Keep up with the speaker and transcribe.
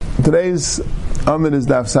Today's amud is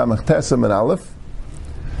Daf Samach Tesam and Aleph,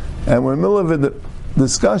 and we're in the middle of a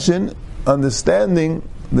discussion understanding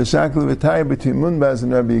the shackle v'tayr between Munbaz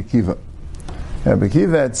and Rabbi Akiva. Rabbi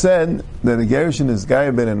Akiva had said that a gerushin is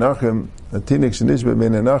Gaya ben Enachim, a tinik shenishba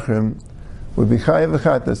ben Enachim, would be chayav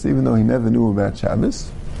v'chatas, even though he never knew about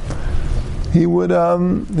Shabbos. He'd be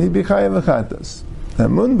chayav v'chatas.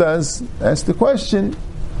 And Munbaz asked the question.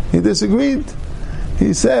 He disagreed.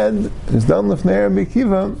 He said, "It's done l'fnei Rabbi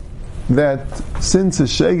Akiva that since a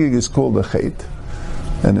shegig is called a chet,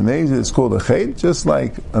 and a mazid is called a chet, just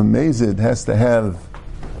like a mazid has to have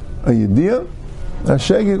a yediyah, a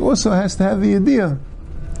shegig also has to have a yediyah."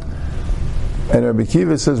 And Rabbi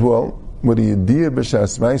Akiva says, "Well, would a yediyah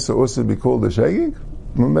b'shas ma'isa also be called a shegig?"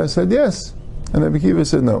 Munbaz said, "Yes." And Rabbi Akiva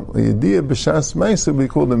said, "No, a yediyah b'shas ma'isa will be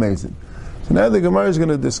called a mazid." So now the Gemara is going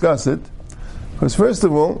to discuss it, because first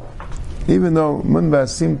of all, even though Munbaz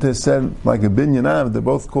seemed to have said like a binyan av, they're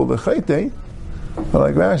both called a chayte, but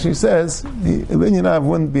like Rashi says, a binyan av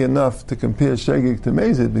wouldn't be enough to compare shegig to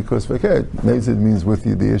mazid, because mazid means with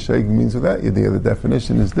yediyah, shegig means without yediyah. The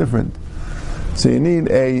definition is different. So you need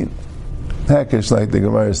a hakish, like the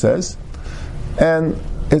Gemara says. And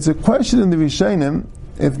it's a question in the Rishonim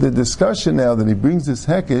if the discussion now that he brings this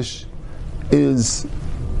hakish is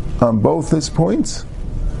on both his points.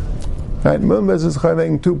 Right, Munbaz is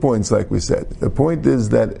chayving 2 points, like we said. The point is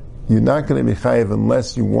that you're not going to be chayiv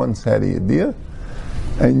unless you once had a yediyah,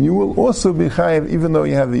 and you will also be chayiv even though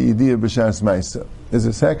you have a yediyah b'shas ma'isa. Is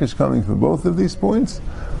a sakish coming for both of these points?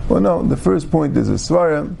 Well, no. The first point is a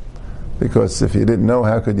svara, because if you didn't know,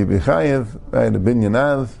 how could you be chayiv? Right, a binyan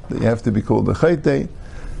av, that you have to be called a chayte,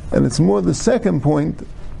 and it's more the second point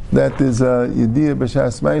that is a yediyah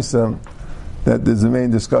b'shas ma'isa that is the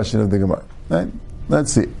main discussion of the Gemara. Right.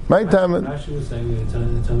 Let's see. My time. Rashi was saying it's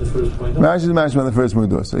on the first point. Rashi is mashma on the first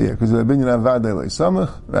point also. Yeah, because the binyan avadei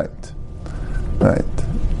le'samach. Right.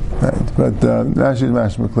 But Rashi is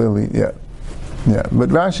mashma clearly. Yeah. But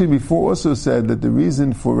Rashi before also said that the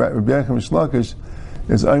reason for Rabbi Yechim Shlakish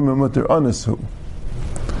is ayma muter anasu.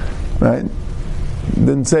 Right.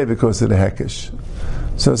 Didn't say because of the hekish.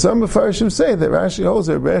 So some Mefarshim say that Rashi holds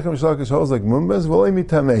that Rabbi Yechim Shlakish holds like Munbaz. V'loimi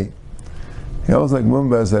tamei. He holds like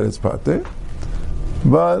Munbaz that it's pater.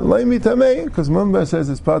 But Laimi Tamei, because Munbaz says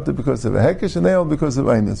it's pater because of a hekish, and they hold because of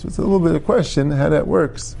Einus. It's a little bit of a question how that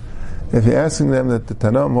works. If you're asking them that the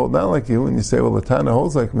Tanam hold not like you, and you say, well, the Tana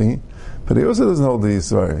holds like me, but he also doesn't hold the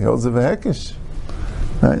Yisrael, he holds of a hekish.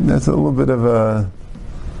 Right? That's a little bit of a,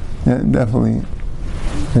 definitely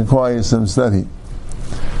requires some study.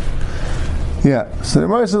 Yeah, so the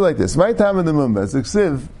Gemara says like this: My time in the Munbaz, it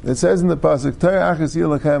says in the pasuk, Torah achas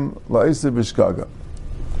yilachem la'isa b'shkaga.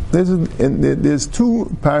 There's two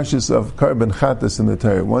parashas of Karban Chatas in the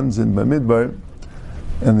Torah. One's in Bamidbar,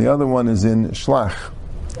 and the other one is in Shlach.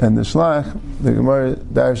 And the Shlach, the Gemara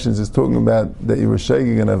Darshans is talking about that you were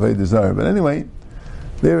shaking and Avodah Zarah. But anyway,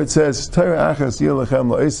 there it says, Torah achas yilachem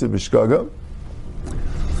la'isa b'shkaga.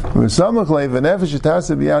 If someone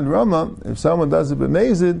does it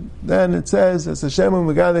b'mezid, then it says, it's Hashem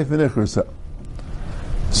u'megadeh v'nichrusa.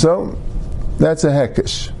 So, that's a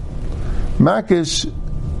hekish. Makish,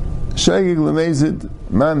 shegig l'mezid,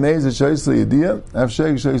 ma mezid shoyis l'yediyah, av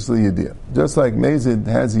shegig shoyis l'yediyah. Just like mezid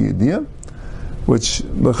has a yediyah, which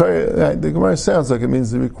the Gemara sounds like it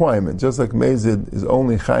means the requirement. Just like mezid is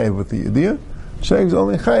only chayiv with the yediyah, shegig is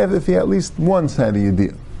only chayiv if he at least once had a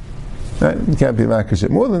yediyah. Right? You can't be makish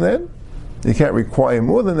more than that. You can't require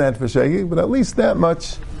more than that for shegig, but at least that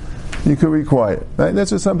much you could require. Right?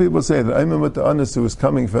 That's what some people say, that ayman with the anasu is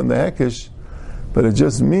coming from the hekish, but it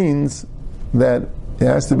just means that it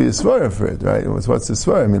has to be a svara for it, right? What's the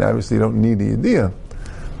svara? I mean, obviously you don't need a yediyah,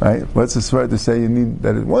 right? What's the svara to say you need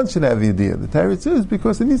that it once should have a yediyah? The Torah says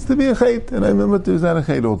because it needs to be a chait, and I remember there's not a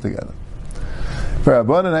chait altogether. For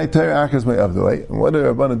Rabbanan, I Torah achas my avdalei. And what did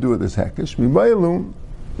Rabbanan do with this hakish? Mibayalum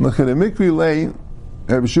l'chademikri lei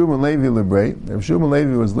Rabbi Shimon Levi lebrei. Rabbi Shimon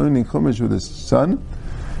Levi was learning chumash with his son,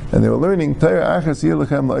 and they were learning Torah achas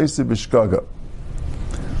yilachem la'isa b'shkaga.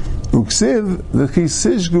 Uksiv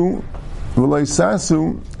l'chisishgu. The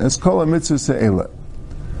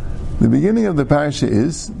beginning of the parasha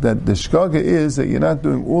is that the shkaga is that you're not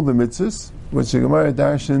doing all the mitzvahs, which the Gemara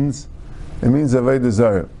darshans, it means avodah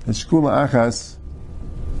zarah. It's shkula achas,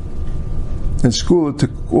 it's shkula to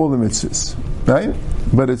all the mitzvahs, right?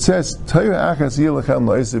 But it says Torah achas yilachem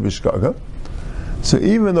la'isa b'shkaga. So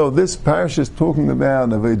even though this parasha is talking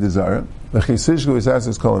about avodah zarah, the chisishgu is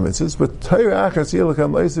asking kol mitzvahs, but Torah achas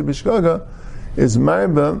yilachem la'isa b'shkaga is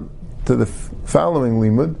marba to the following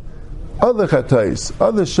limud, other chatais,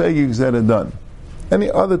 other shegigs that are done, any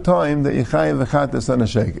other time that you chayiv v'chatas on a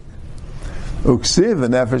shegig. Uksiv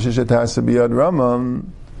nefesh shetasa biyad ramam,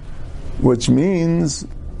 which means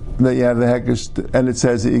that you have the hekesh, and it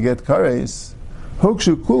says that you get kares.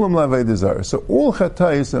 Hokshu kulam lavei zara. So all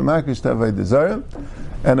chatayis are makish lavei zara,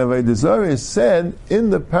 and lavei zara is said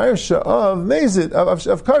in the parsha of Mezid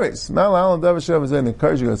of kares. Mal al davar shav zein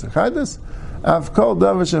kares yigas echadas. Av kol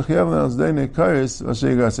davar shechayav al zein kares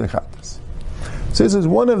v'sheyigas echadas. So this is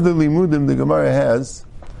one of the limudim the Gemara has.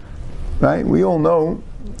 Right? We all know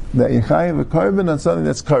that you chayav a carbon on something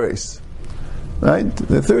that's kares. Right?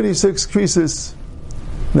 The 36 creases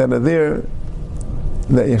that are there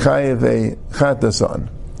that you chayav a chatas on.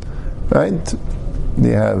 Right?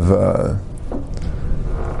 You have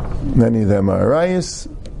many of them are arayis.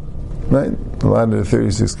 Right? A lot of the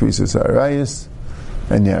 36 creases are arayis.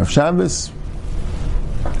 And you have Shabbos.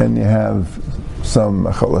 And you have some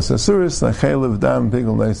acholas asuris, like chaylev, dam,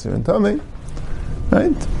 pigel, neiser, and tamei.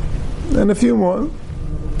 Right? And a few more.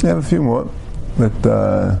 You have a few more. With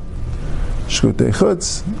shkutei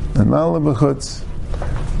chutz, and maleh b'chutz,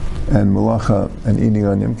 and malacha, and eating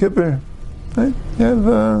on Yom Kippur. Right? You have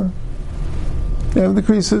the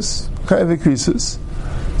creases, chayav creases.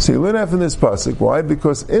 So you learn that from this pasuk. Why?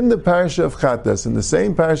 Because in the parasha of Chatas, in the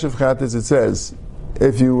same parasha of Chatas, it says,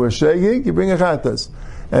 if you were shegig, you bring a Chatas.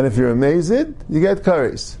 And if you're amazed, you get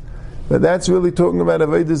kares. But that's really talking about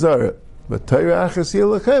avodah zarah. But Torah Achas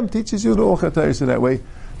Yilachem teaches you the all chatayis in that way.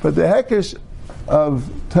 But the hekesh of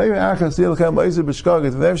Torah Achas Yilachem Oizer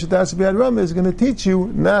B'Shkaget V'Ev Shetas B'Yad Ram is going to teach you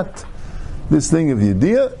not this thing of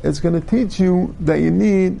Yediyah. It's going to teach you that you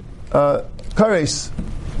need kares,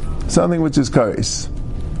 something which is kares.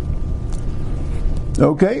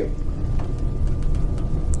 Okay.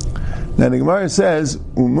 Now the Gemara says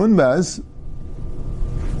Umunbaz.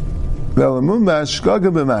 By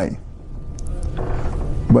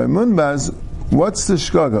Munbaz, what's the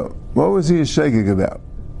shkaga? What was he shegig about?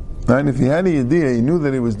 And if he had a idea, he knew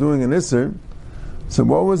that he was doing an isser. So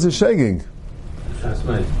what was the shegig?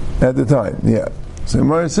 At the time, yeah. So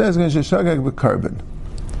Gemara says, "Shagag b'karbon."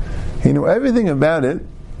 He knew everything about it,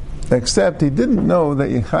 except he didn't know that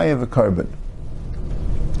you chayav a carbon.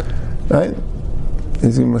 Right?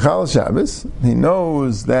 He's in Mechal Shabbos. He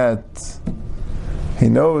knows that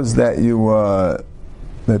you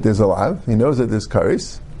that there's a lav. He knows that there's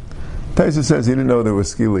kares. Taisa says he didn't know there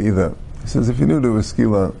was skila either. He says if he knew there was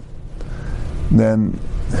skila, then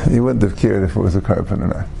he wouldn't have cared if it was a carbon or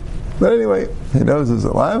not. But anyway, he knows there's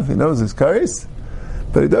a lav. He knows there's kares,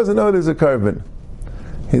 but he doesn't know there's a carbon.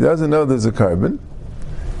 He doesn't know there's a carbon,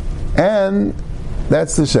 and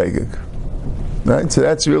that's the shegig. Right? So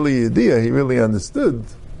that's really the idea. He really understood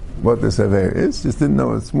what this aver is. Just didn't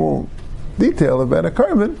know a small detail about a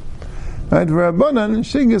carbon. Right? Rabbanan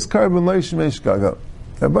shigis carbon loishmei shkaga.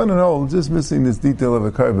 Rabbanan holds just missing this detail of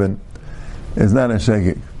a carbon is not a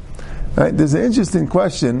shegig. Right? There's an interesting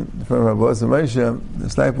question from Rabbi Moshe. The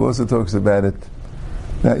Sniper also talks about it.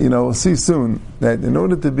 That we'll see soon that in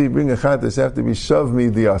order to bring a chatas, you have to be shav mi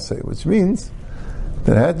diyaseh, which means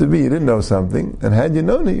that it had to be you didn't know something, and had you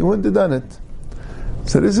known it, you wouldn't have done it.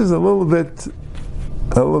 So this is a little bit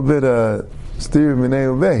steer minei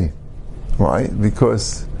ubei. Why?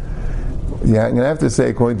 Because you're going to have to say,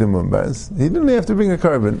 according to Munbaz, he didn't have to bring a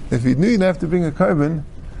carbon. If he knew he'd have to bring a carbon,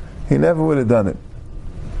 he never would have done it.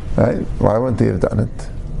 Right? Why wouldn't he have done it?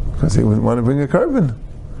 Because he wouldn't want to bring a carbon.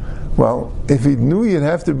 Well, if he knew he'd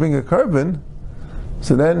have to bring a carbon,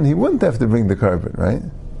 so then he wouldn't have to bring the carbon, right?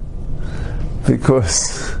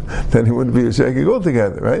 Because then he wouldn't be a shegig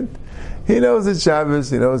altogether, right? He knows it's Shabbos,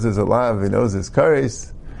 he knows there's a lav, he knows there's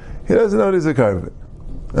kares, he doesn't know there's a carbon,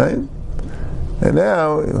 right? And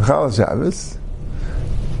now, Chal Shabbos,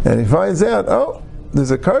 and he finds out, oh,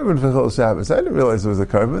 there's a carbon for Chal Shabbos. I didn't realize there was a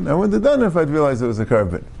carbon. I wouldn't have done it if I'd realized there was a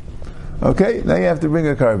carbon. Okay, now you have to bring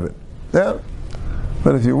a carbon. Yeah.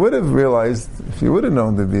 But if you would have realized, if you would have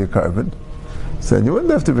known there'd be a carbon, then you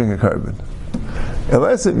wouldn't have to bring a carbon.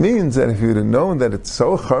 Unless it means that if you would have known that it's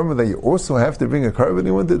so charming that you also have to bring a carbon,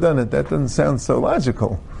 you wouldn't have done it. That doesn't sound so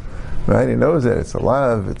logical. Right? He knows that it's a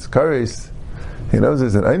lav, it's kares. He knows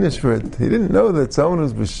there's an einish for it. He didn't know that someone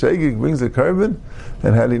who's b'shegig brings a carbon,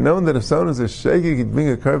 and had he known that if someone who's a shegig he'd bring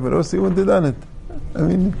a carbon also, he wouldn't have done it. I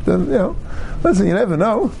mean, listen, you never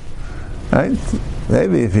know. Right?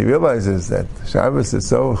 Maybe if he realizes that Shabbos is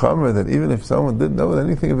so chamer that even if someone didn't know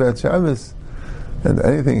anything about Shabbos, and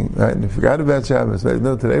anything, right, and he forgot about Shabbos, but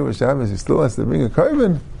no, today was Shabbos, he still has to bring a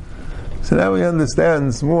carbon. So now he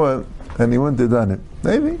understands more, and he wouldn't have done it.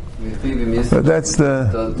 Maybe. But that's the...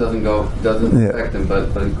 doesn't affect him,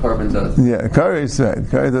 but carbon does. Yeah, carbon is right.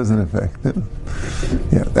 Carbon doesn't affect him.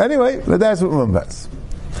 Yeah. Anyway, but that's what Munbaz.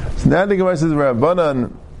 So now the Gemara says,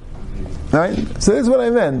 Rabbanan Right? So that's what I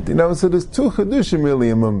meant. So there's two chedushim really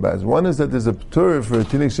in Mumbaz. One is that there's a p'tur for a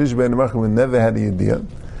tinik shish bein machim who never had a yediyah.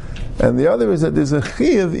 And the other is that there's a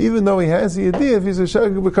chiyuv, even though he has a yediyah, if he's a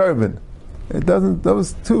shagig b'karban.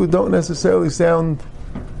 Those two don't necessarily sound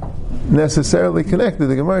necessarily connected.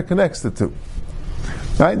 The Gemara connects the two.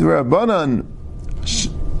 Right? The Rabbanan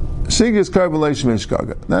shig is karban leish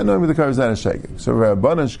mishkaga. Not knowing the karban is not a shagig. So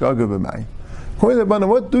Rabbanan shkaga b'may. According to Rabbanan,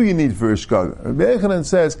 what do you need for a shkaga? Rabbi Aharon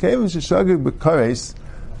says, "Kevin sheshagig b'kares,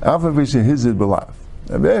 alpha v'shehizid b'lav."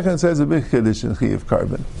 Rabbi Aharon says a big chiddush in chiyuv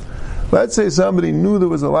karban. Let's say somebody knew there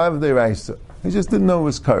was a lav deraisa. He just didn't know it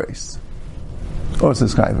was kares. Or it's a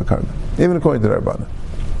chiyuv karban. Even according to the Rabbanan.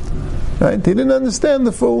 Right? He didn't understand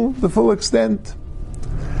the full extent.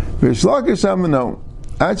 Rish Lakish Amano,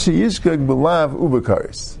 Achi Yishkag b'lav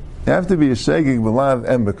ubekaris. You have to be a shagig b'lav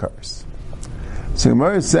and bekaris. So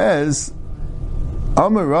Gemara says,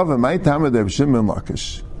 Amar Rava, my time of Reb Shimon ben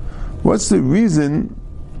Lakish. What's the reason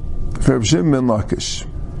for Reb Shimon ben Lakish?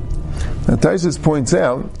 Now Taisus points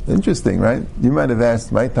out, interesting, right? You might have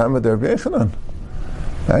asked, my time of Reb Yechanan.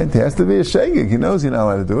 Right? He has to be a shagig. He knows you're not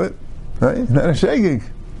allowed to do it. Right? He's not a shagig.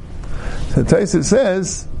 So Taisus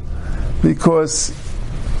says, because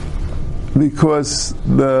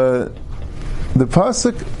the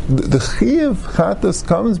pasuk, the chiyuv chatas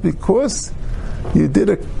comes because you did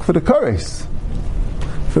it for the kares,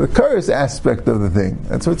 for the kares aspect of the thing.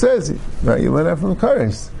 That's what it says, right? You learn that from the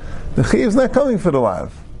kares. The chiyuv is not coming for the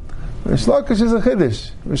lav. Rish Lakish is a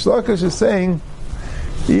chiddush. Rish Lakish is saying,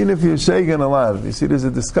 even if you're shaygin a lav, you see, there's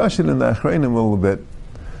a discussion in the Aharon a little bit.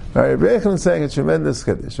 Right, Rabbi Aharon is saying a tremendous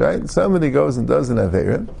chiddush, right? Somebody goes and does an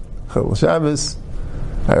Aveira, Chol Shabbos,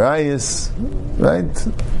 Harayis, right?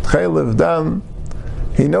 Chaylev Dam.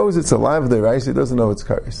 He knows it's alive with the rice, he doesn't know it's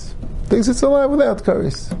kares. Thinks it's alive without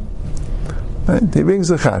kares. Right? He brings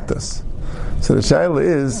the chatas. So the shaila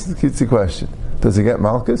is, it's the question, does he get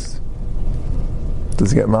malchus?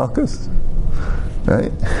 Does he get malchus?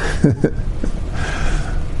 Right?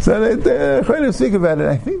 So the speak about it.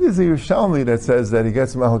 I think there's a Yerushalmi that says that he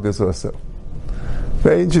gets malchus also.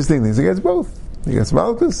 Very interesting things. He gets both. He gets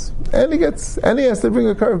malchus and he has to bring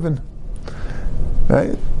a carbon.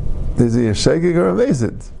 Right? Is he a shagig or a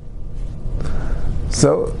mezid?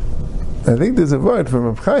 So I think there's a word from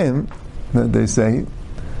Reb Chaim that they say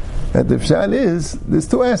that the pshat is there's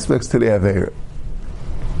two aspects to the Aveira.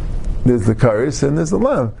 There's the kares and there's the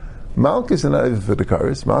lav. Malchus is not even for the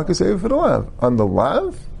kares. Malchus is even for the lav. On the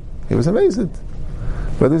lav, he was amazing.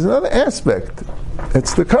 But there's another aspect.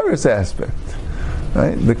 It's the kares aspect.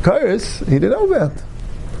 Right? The kares, he didn't know about.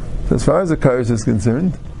 So as far as the kares is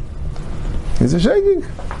concerned, he's a shaking.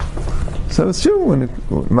 So it's true, when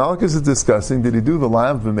Malchus is discussing, did he do the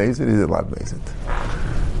lav b'mezid? He did lav b'mezid.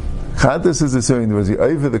 Chatas is assuming, was he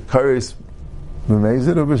over the kares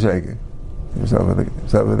b'mezid or b'shaking? He was over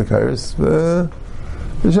the kares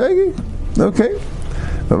b'shaking. Okay.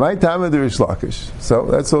 But my time of the Rish Lakish. So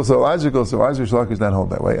that's also logical. So why does Rish Lakish not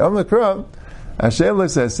hold that way? Amakra, Hashem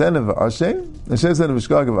says, "Sen of Hashem." Hashem said of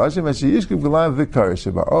Vishkag of Hashem, "Hashem yishkim g'lav v'kar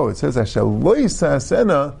sheba." Oh, it says Hashem lo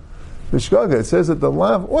yisasena v'shkaga. It says that the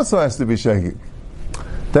lav also has to be shagig.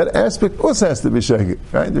 That aspect also has to be shagig.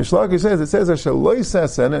 Right? The Rish Lakish says, it says Hashem lo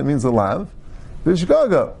yisasena. It means the lav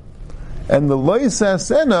v'shkaga, and the lo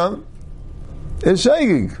yisasena is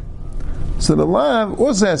shagig. So the lav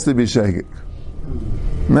also has to be shagig.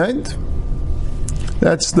 Right?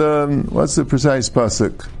 That's what's the precise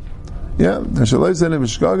pasuk? Yeah,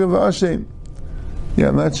 yeah,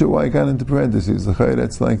 I'm not sure why I got into parentheses.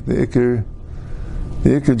 That's like the Iker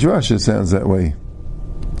drasha sounds that way.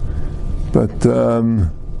 But it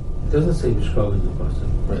doesn't say Bishkog in the pasuk.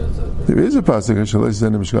 Right, there is a pasuk.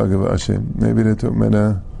 Maybe they took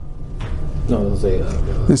mena. No, it doesn't say.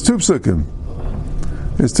 There's two psukim.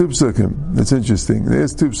 There's two psukim. That's interesting.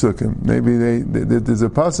 There's two psukim. Maybe there's a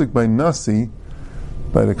pasuk by Nasi.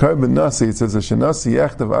 By the carbon Nasi, it says Hashanasi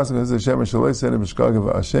Yachtav Asam Hashem Shaloi Sena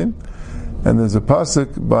B'Shkagav Hashem, and there's a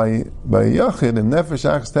pasuk by Yachid and Nefesh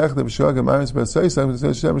Achs Techta B'Shkagav Aris B'Soisam it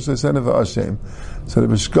says Hashem Shaloi Sena Hashem. So the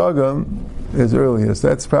B'Shkagav is earliest.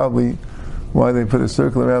 That's probably why they put a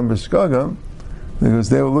circle around B'Shkagav, because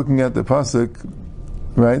they were looking at the pasuk,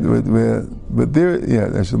 right? But there, yeah,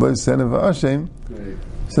 Shaloi Sena Hashem.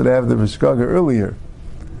 So they have the B'Shkagav earlier,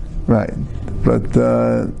 right? But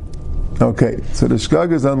okay, so the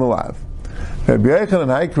shkag is on the lav. Rabbi Aharon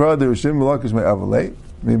and Haikra, the Rishim Malakish may avalei.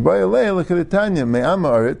 Mibayalei, look at the Tanya,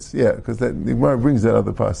 me'ama aretz. Yeah, because the Gemara brings that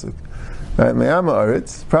other pasuk. Right, me'ama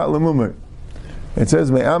aretz, prat lemumar. It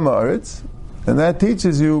says me'ama aretz, and that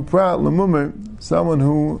teaches you prat lemumar, someone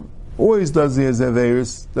who always does the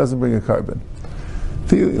azeveiros, doesn't bring a carbon.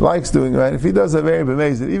 he likes doing right, if he does a very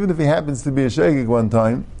b'mezid, even if he happens to be a shegig one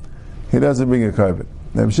time, he doesn't bring a carbon.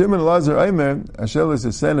 Now, Shimon Lazar Aimer, Ashel is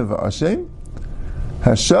a son of Hashem.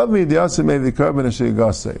 Hashav midiyasa made the carbon asher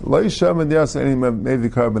gasei. Lo yishav midiyasa any made the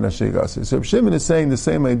carbon asher gasei. So Shimon is saying the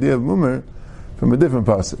same idea of mummer from a different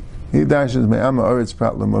pasuk. He dashes me'ama oretz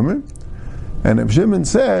prat l'mummer. And Shimon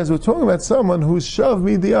says, we're talking about someone who's shav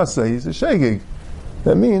midiyasa. He's a shegig.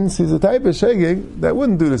 That means he's a type of shegig that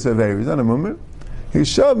wouldn't do this aveir. He's not a mummer. He's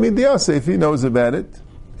shav midiyasa. If he knows about it,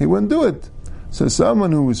 he wouldn't do it. So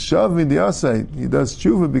someone who is shav midiyasa, he does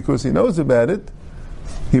tshuva because he knows about it.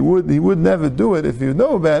 He would never do it if he would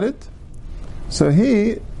know about it. So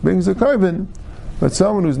he brings a carbon. But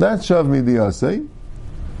someone who's not shav midiyasa,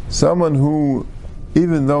 someone who,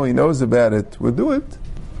 even though he knows about it, would do it,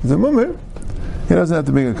 is a mummer. He doesn't have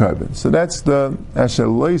to bring a carbon. So that's the asher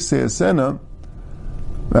lo yiseh asena.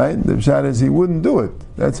 Right? The pshat is he wouldn't do it.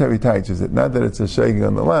 That's how he teaches it. Not that it's a shaking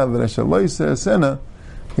on the lamb, but asher lo yiseh asena,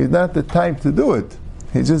 he's not the type to do it.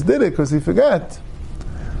 He just did it because he forgot.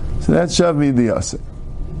 So that's shav midiyasa.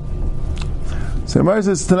 So Mar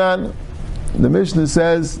says Tanan, the Mishnah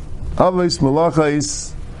says, Avos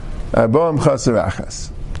malachos arbaim chaser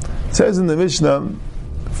achas. It says in the Mishnah,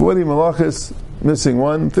 40 malachos, missing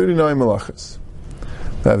one, 39 malachos.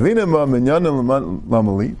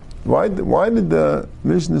 Why did the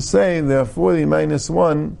Mishnah say there are 40 minus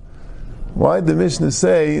 1? Why did the Mishnah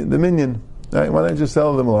say the minion? Right? Why not just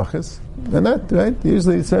tell the malachos? And that, right?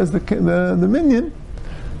 Usually it says the minion,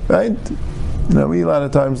 right? We a lot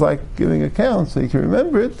of times like giving accounts so you can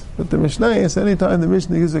remember it, but the Mishnah is anytime the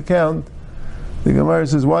Mishnah gives a count, the Gemara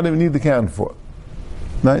says, what do we need the count for?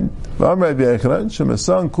 Right?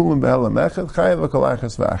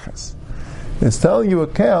 It's telling you a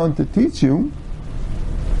count to teach you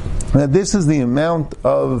that this is the amount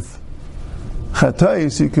of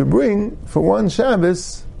chatayis you could bring for one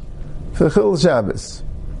Shabbos for Chil Shabbos.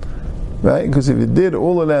 Right? Because if you did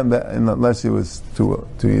all of them, unless it was to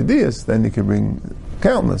Yediyas, then you could bring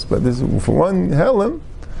countless. But this for one Helam,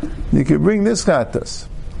 you could bring this chatas.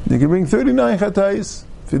 You could bring 39 chatayis.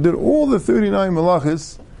 If you did all the 39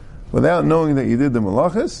 malachas without knowing that you did the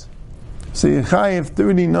malachas, so you chayiv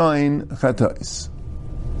 39 chatayis.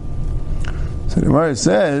 So the Gemara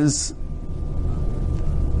says,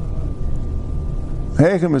 and how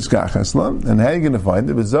are you going to find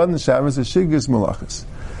it? B'zadin Shabbos is shigis malachas.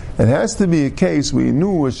 It has to be a case where you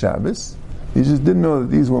knew it was Shabbos, you just didn't know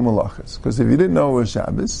that these were malachas. Because if you didn't know it was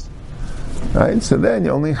Shabbos, right, so then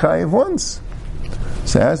you only chayiv once.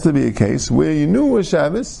 So it has to be a case where you knew it was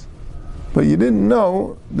Shabbos, but you didn't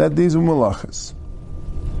know that these were malachas.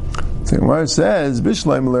 So Gemara says,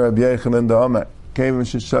 Bishleim Rabbi Yochanan da'amar, kevim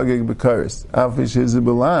sheshagig b'karis, afish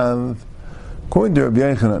hizibulav, according to Rabbi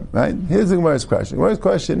Yochanan, right? Here's the Gemara's question. The Gemara's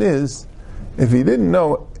question is, if he didn't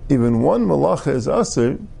know even one malacha is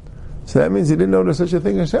asur, so that means he didn't know there's such a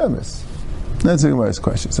thing as Shabbos. That's the Gemara's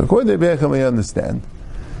question. So according to Rabbi Yochanan, we understand.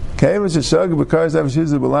 He's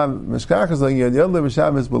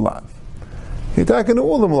talking to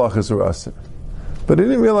all the malachas were asur, but he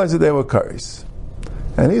didn't realize that they were karis.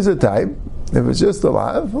 And he's a type, if it's just a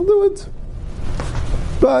lav, he'll do it.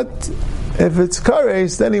 But if it's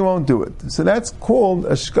kares, then he won't do it. So that's called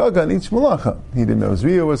a shkag on each malacha. He didn't know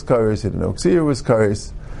Zriya was kares, he didn't know Ksir was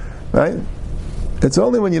kares, right? It's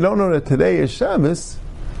only when you don't know that today is Shabbos,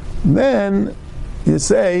 then you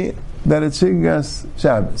say that it's Shigas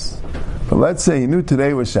Shabbos. But let's say he knew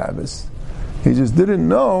today was Shabbos, he just didn't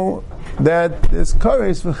know that it's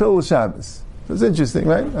kares for Chil Shabbos. So it's interesting,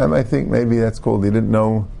 right? I might think maybe that's called he didn't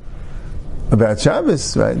know about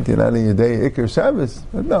Shabbos, right? You're not in your day Iker Shabbos,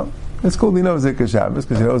 but no. It's called he knows Iker Shabbos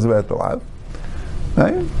because he knows about the lav,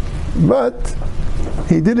 right? But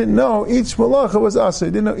he didn't know each malacha was asa.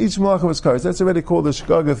 He didn't know each malacha was kares. That's already called a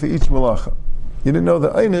shkaga for each malacha. You didn't know the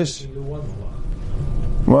einish.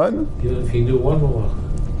 What? If he knew one malacha.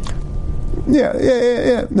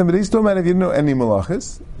 Yeah. No, but he's talking about if you didn't know any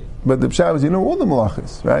malachas. But the Shabbos, you know all the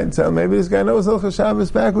malachas, right? So maybe this guy knows Hilchos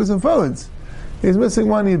Shabbos backwards and forwards. He's missing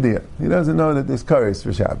one idea. He doesn't know that there's kares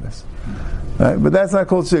for Shabbos. Right? But that's not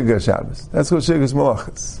called Shigas Shabbos. That's called Shigas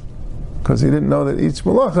Malachas. Because he didn't know that each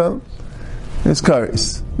Malacha is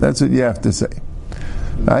kares. That's what you have to say.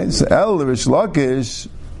 Right? So El Rish Lakish,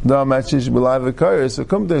 Da Machish B'Lav Kares, so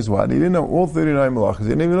come to his what? He didn't know all 39 Malachas. He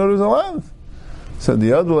didn't even know there was a lav. So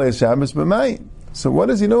the other way is Shabbos B'May. So what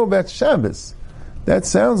does he know about Shabbos? That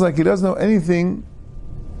sounds like he doesn't know anything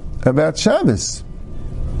about Shabbos.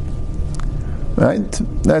 Right?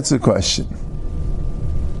 That's the question.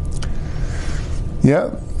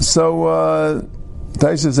 Yeah. So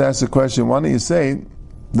Taisus asked the question, why don't you say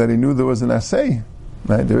that he knew there was an assay?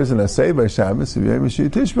 right? There isn't a say by Shabbos, so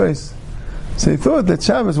he thought that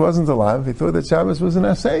Shabbos wasn't alive, he thought that Shabbos was an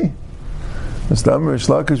assay. Mr. Rish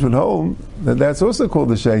Lakish would hold that that's also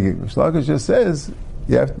called a shegig. Rish Lakish just says,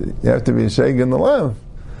 you have to be a shegig in the lav.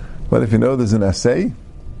 But if you know there's an assay,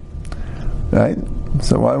 right?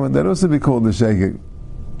 So why would that also be called a shegig?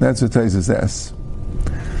 That's what Taisus asks.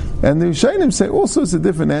 And the Rishonim say all sorts of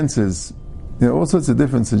different answers, all sorts of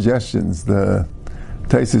different suggestions. The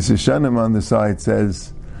Taisus Yeshanim on the side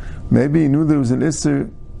says, maybe he knew there was an Isser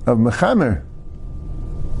of Mechamer,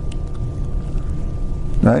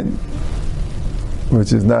 right?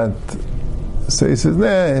 Which is not, so he says,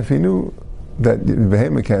 if he knew that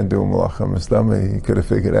Behema can't do a malacha, Mustama, he could have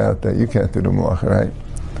figured out that you can't do the malacha, right?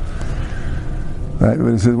 Right,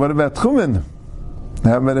 but he says, what about Tchumen?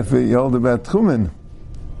 How about if he hold about Tchumen?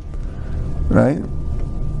 Right?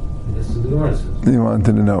 This is the Gemara says. You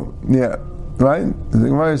wanted to know. Yeah. Right? The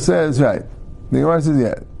Gemara says, right. The Gemara says,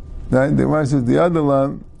 yeah. Right? The Gemara says, the other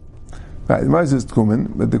lamb, right, the Gemara says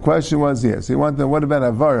Tchumen, but the question was, yes. He wanted to know, what about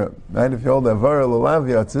Avara? Right? If you hold Avara l'lav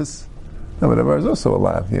yatzis, no, but Avara is also a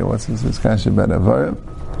lav. Yeah, what's this discussion about Avara?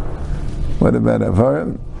 What about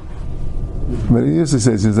Avara? But he used to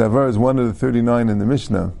say, says Avara is one of the 39 in the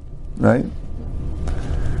Mishnah, right?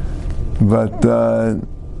 But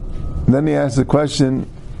then he asked the question,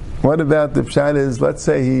 what about the pshat is, let's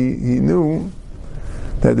say he knew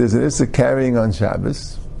that there's an issa carrying on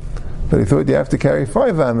Shabbos, but he thought you have to carry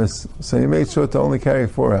 5 amas, so he made sure to only carry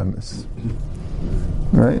 4 amas.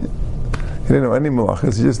 Right? He didn't know any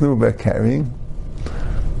malachas, he just knew about carrying.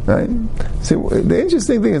 Right? See, the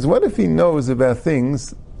interesting thing is, what if he knows about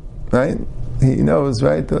things, right? He knows,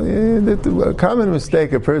 right, that a common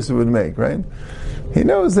mistake a person would make, right? He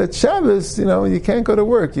knows that Shabbos, you can't go to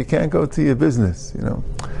work, you can't go to your business,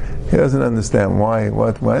 He doesn't understand why,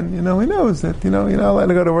 what, when. He knows that, you're not allowed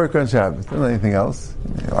to go to work on Shabbos. There's anything else.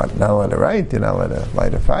 You're not allowed to write, you're not allowed to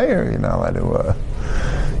light a fire, you're not allowed to,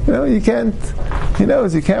 you can't, he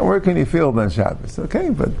knows you can't work in your field on Shabbos.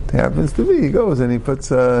 Okay, but it happens to be, he goes and he puts,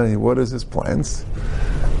 he waters his plants,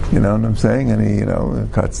 you know what I'm saying, and he,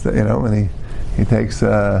 cuts the, and he takes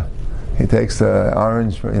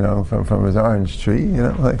orange, from his orange tree,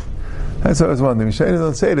 like, that's what I was wondering. Shayna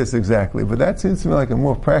don't say this exactly, but that seems to me like a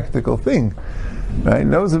more practical thing. Right? He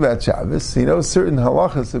knows about Shabbos. He knows certain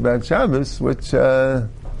halachas about Shabbos, which that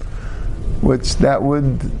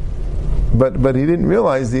would, but he didn't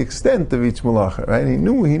realize the extent of each malacha. Right? He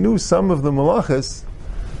knew some of the malachas,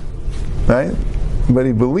 right? But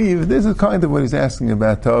he believed this is kind of what he's asking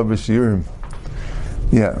about Ta'ah b'shiurim.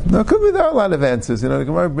 Yeah. Now, there are a lot of answers. The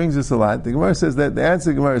Gemara brings us a lot. The Gemara says that the answer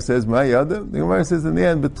the Gemara says, Ma yada. The Gemara says in the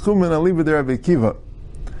end, B'tchumen aliba de Rabbi Akiva.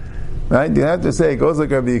 Right? You have to say it goes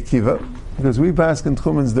like Rabbi Akiva, because we pass in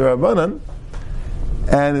Tchumen's derabanan,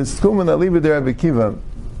 and it's Tchumen aliba de Rabbi Akiva.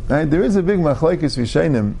 Right? There is a big machlekes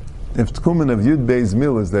v'sheinim if Tchumen of Yud Beis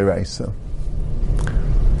Mil is deraisa.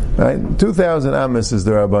 Right? 2,000 amas is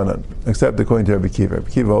derabanan, except according to Rabbi Akiva. Rabbi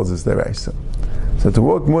Akiva holds it's deraisa. So to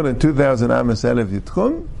walk more than 2,000 amas out of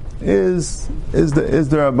Yitchum is the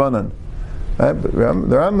Rabbanan. Right? But the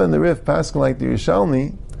Rambam and the Rif pass like the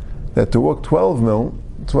Yerushalmi that to walk 12 mil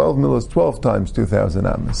is 12 times 2,000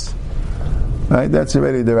 amas. Right? That's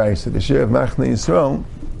already the Raisa. The Shir of Machne Yisrael.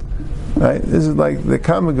 Right? This is like the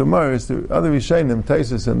Kama Gemaras, the other Rishonim,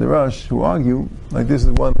 Taisus and the Rosh, who argue, like this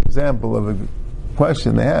is one example of a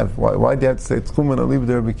question they have. Why do you have to say Tchumen Aliv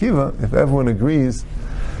de Rabbi Akiva if everyone agrees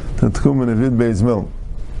the Tchumen of Yud Beis Mil?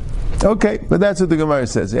 Okay, but that's what the Gemara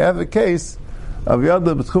says. You have a case of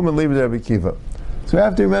Yada B'Tchumen Liv de Rabbi Akiva. So we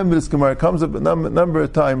have to remember this Gemara comes up a number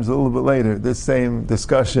of times a little bit later, this same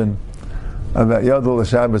discussion about Yada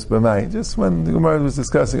L'Shabbos B'mai, just when the Gemara was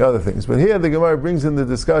discussing other things. But here the Gemara brings in the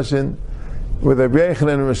discussion with Rabbi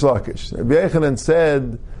Yochanan and Rish Lakish. Rabbi Yochanan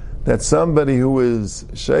said that somebody who is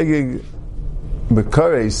Shegig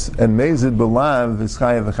B'Kares and Mezid B'Lav is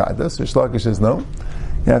Chayav V'Chadas. Rish Lakish says no.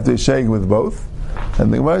 You have to shake with both.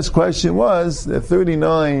 And the Gemara's question was, that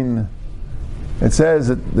 39, it says,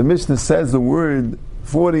 that the Mishnah says the word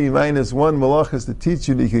 40 minus 1 malachas to teach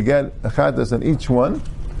you that you could get a chatas on each one.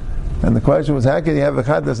 And the question was, how can you have a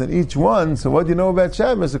chatas on each one? So what do you know about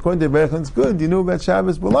Shabbos? According to Rebbe, it's good. You know about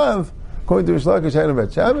Shabbos b'lav. According to Rish Lakish, I know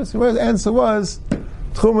about Shabbos. The answer was,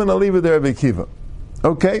 Tchumen aliva de Rabbi Akiva.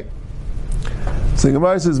 Okay. So the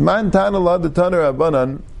Gemara says, Man tana la de tana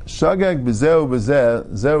rabbanan, Shagag b'zeu b'zeh,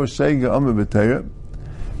 zeu shega amma b'teira.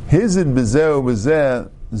 Hizid b'zeu b'zeh,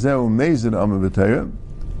 zeu mezid amma b'teira.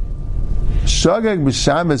 Shagag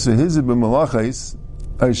b'shabbos v'hizid b'malachis,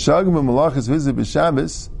 ay shagag b'malachis v'hizid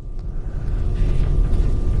b'shabbos,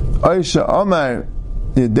 ay sha'amar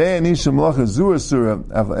Yedei anisha malacha zu asura,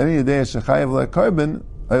 av any yedei shechayev le carbon,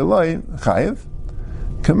 ayloi chayev,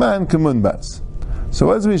 kaman kamunbas. So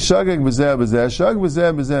what does it mean shagag b'zeh b'zeh? Shag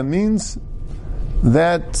b'zeh b'zeh means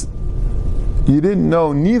that you didn't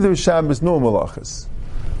know neither Shabbos nor malachas.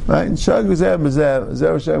 Right? Shag b'zeh b'zeh,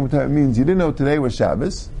 zeh shag b'zeh means you didn't know today was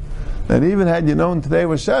Shabbos. And even had you known today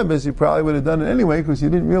was Shabbos, you probably would have done it anyway because you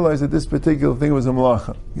didn't realize that this particular thing was a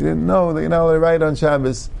malacha. You didn't know that you're not allowed to write on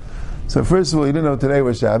Shabbos. So first of all, you didn't know today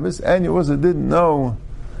was Shabbos, and you also didn't know,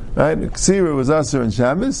 right, Ksira was Asr and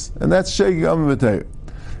Shabbos, and that's Shegig Amud B'Teir.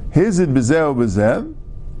 Hizid B'Zeh B'Zeh,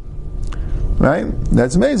 right?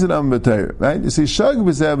 That's Mezid Amud B'Teir, right? You see, Shag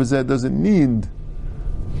B'Zeh B'Zeh doesn't need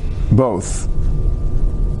both,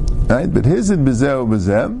 right? But Hizid B'Zeh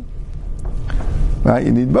B'Zeh, right?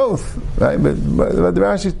 You need both, right? But the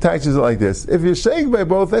Rashi touches it like this: if you're shaking by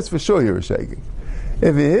both, that's for sure you're shaking.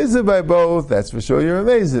 If you're hizid by both, that's for sure you're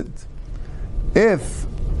amazed. If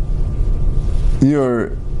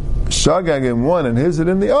you're shagag in one and hizid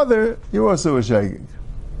in the other, you're also a shaking,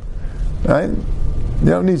 right? You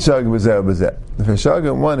don't need shagag b'zeh b'zeh. If you're shagag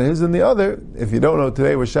in one and hizid in the other, if you don't know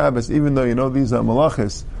today was Shabbos, even though you know these are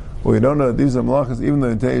malachas, or you don't know these are malachas, even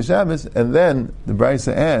though today is Shabbos, and then the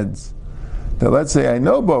Brisa adds that let's say I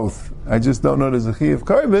know both, I just don't know there's a chi of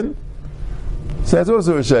carbon, so that's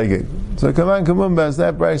also a shegeg. So kaman kamumbas,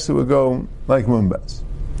 that Brisa would go like mumbas.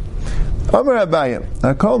 Amar Rabbi,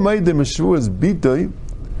 Hakol meidim mishvuas bitoy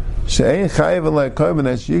she'ein chayev alei carbon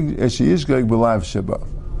as sheyishgeg b'lav sheba.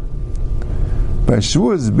 By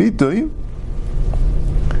shvuas bitoy,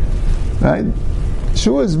 right?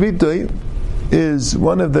 Shvuas bitoy is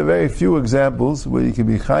one of the very few examples where you can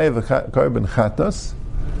be chayev a carbon chatas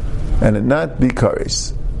and it not be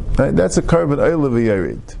kares. Right? That's a carbon oil of a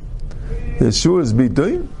yerid. The shuas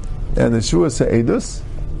bitoy and the shuas ha'edus,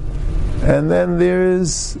 and then there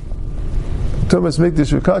is Tumas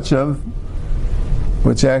Mikdash Rekachav,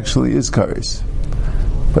 which actually is kares,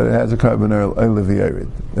 but it has a carbon oil of a yerid.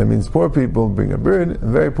 That means poor people bring a bird, and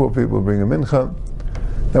very poor people bring a mincha.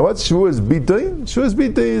 Now, what's shuas bitoy? Shuas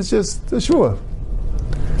bitoy is just a shua.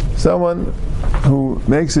 Someone who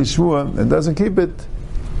makes a shua and doesn't keep it,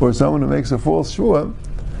 or someone who makes a false shua,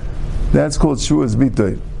 that's called shuas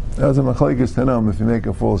bitoy. That's a machlekes tanam. If you make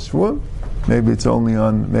a false shua, maybe it's only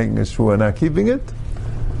on making a shua and not keeping it,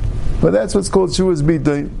 but that's what's called shuas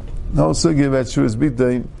bitoy. No sugi about shuas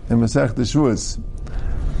bitoy in Masech the Shuas.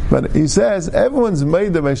 But he says everyone's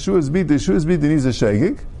made by shuas bitoy. Shuas bitoy needs a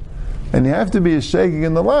shegig, and you have to be a shegig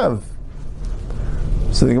in the lav.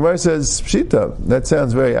 So the Gemara says, Pshita, that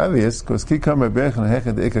sounds very obvious, because ki kam Rabbi Yechon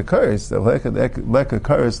hechad eka kares, the hechad leka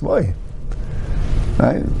kares loy.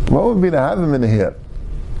 Right? What would be to have him in here?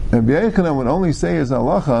 Rabbi Yechon would only say his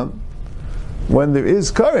halacha when there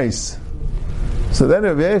is kares. So then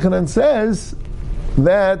Rabbi Yechon says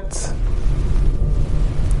that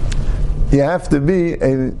you have to be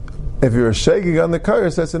if you're a shaking on the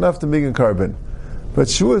kares, that's enough to make a carbon. But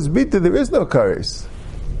shuas bita, there is no kares.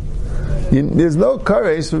 There's no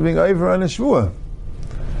kares for being over on a shvua.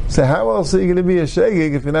 So how else are you going to be a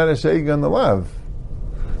shegig if you're not a shegig on the lav?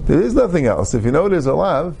 There is nothing else. If you know there's a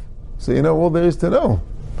lav, so you know all there is to know.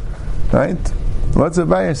 Right? What's the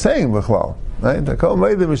Rabbi saying, B'chlal? Right? I call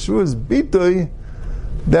meidim mishvuas bitoy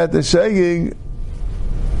that the shegig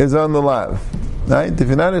is on the lav. Right? If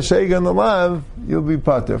you're not a shegig on the lav, you'll be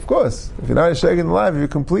pater. Of course. If you're not a shegig on the lav, you're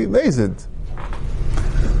complete mazid.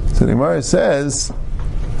 So the Gemara says,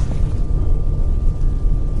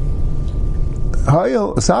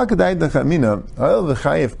 Hayel sakadai dachamina, hayel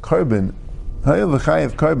v'chayev carbon, hayel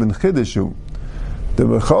v'chayev carbon chideshu, the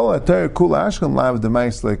b'chol ater kul ashkan lav the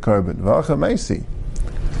maisle carbon v'acha maisi.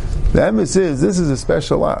 The emphasis is this is a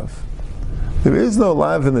special lav. There is no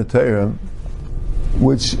lav in the Torah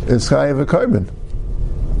which is chayev a carbon,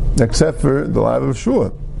 except for the lav of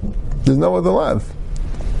shua. There's no other lav.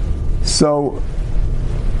 So,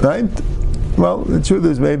 right? Well, the truth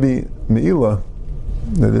is maybe me'ilah.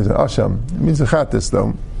 That is asham. It means a chatis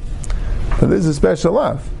though. But this is a special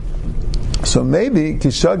lav. So maybe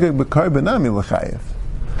kishagag b'karbonami l'chayev.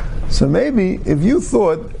 So maybe if you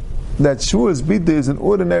thought that shuas bita is an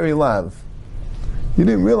ordinary lav, you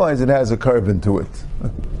didn't realize it has a carbon to it.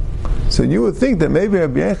 So you would think that maybe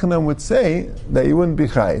Rabbi Yechanan would say that you wouldn't be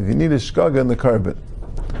chayev. You need a shkaga in the carbon.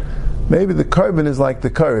 Maybe the carbon is like the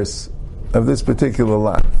kares of this particular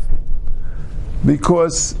lav,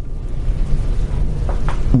 because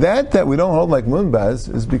that we don't hold like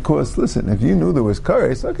munbaz is because, listen, if you knew there was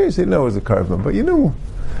kares, okay, so you know it was a carbon, but you knew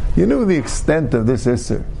the extent of this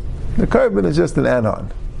isser. The carbon is just an add-on.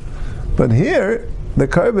 But here, the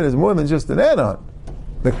carbon is more than just an add-on.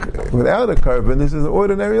 Without a carbon, this is an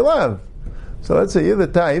ordinary lav. So let's say you're the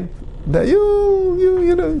type that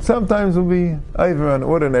you sometimes will be over on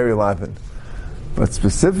ordinary lavin, but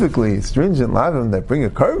specifically stringent lavin that bring a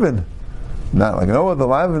korban, not like no other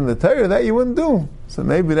lavin in the Torah, that you wouldn't do. So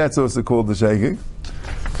maybe that's also called the shegig.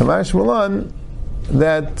 Kamash Malan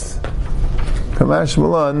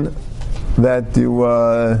that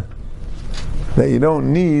you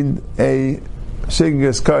don't need a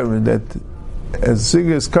shigas korban, that as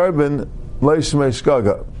shigas korban loishmei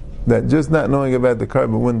shkaga, that just not knowing about the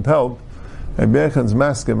korban wouldn't help. And Bechan's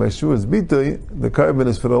maskim by Shua's bitui, the korban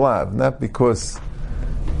is for the lav, not because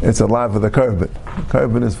it's a lav of the korban. The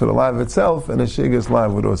korban is for the lav itself, and a shigas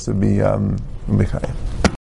lav would also be mechayim.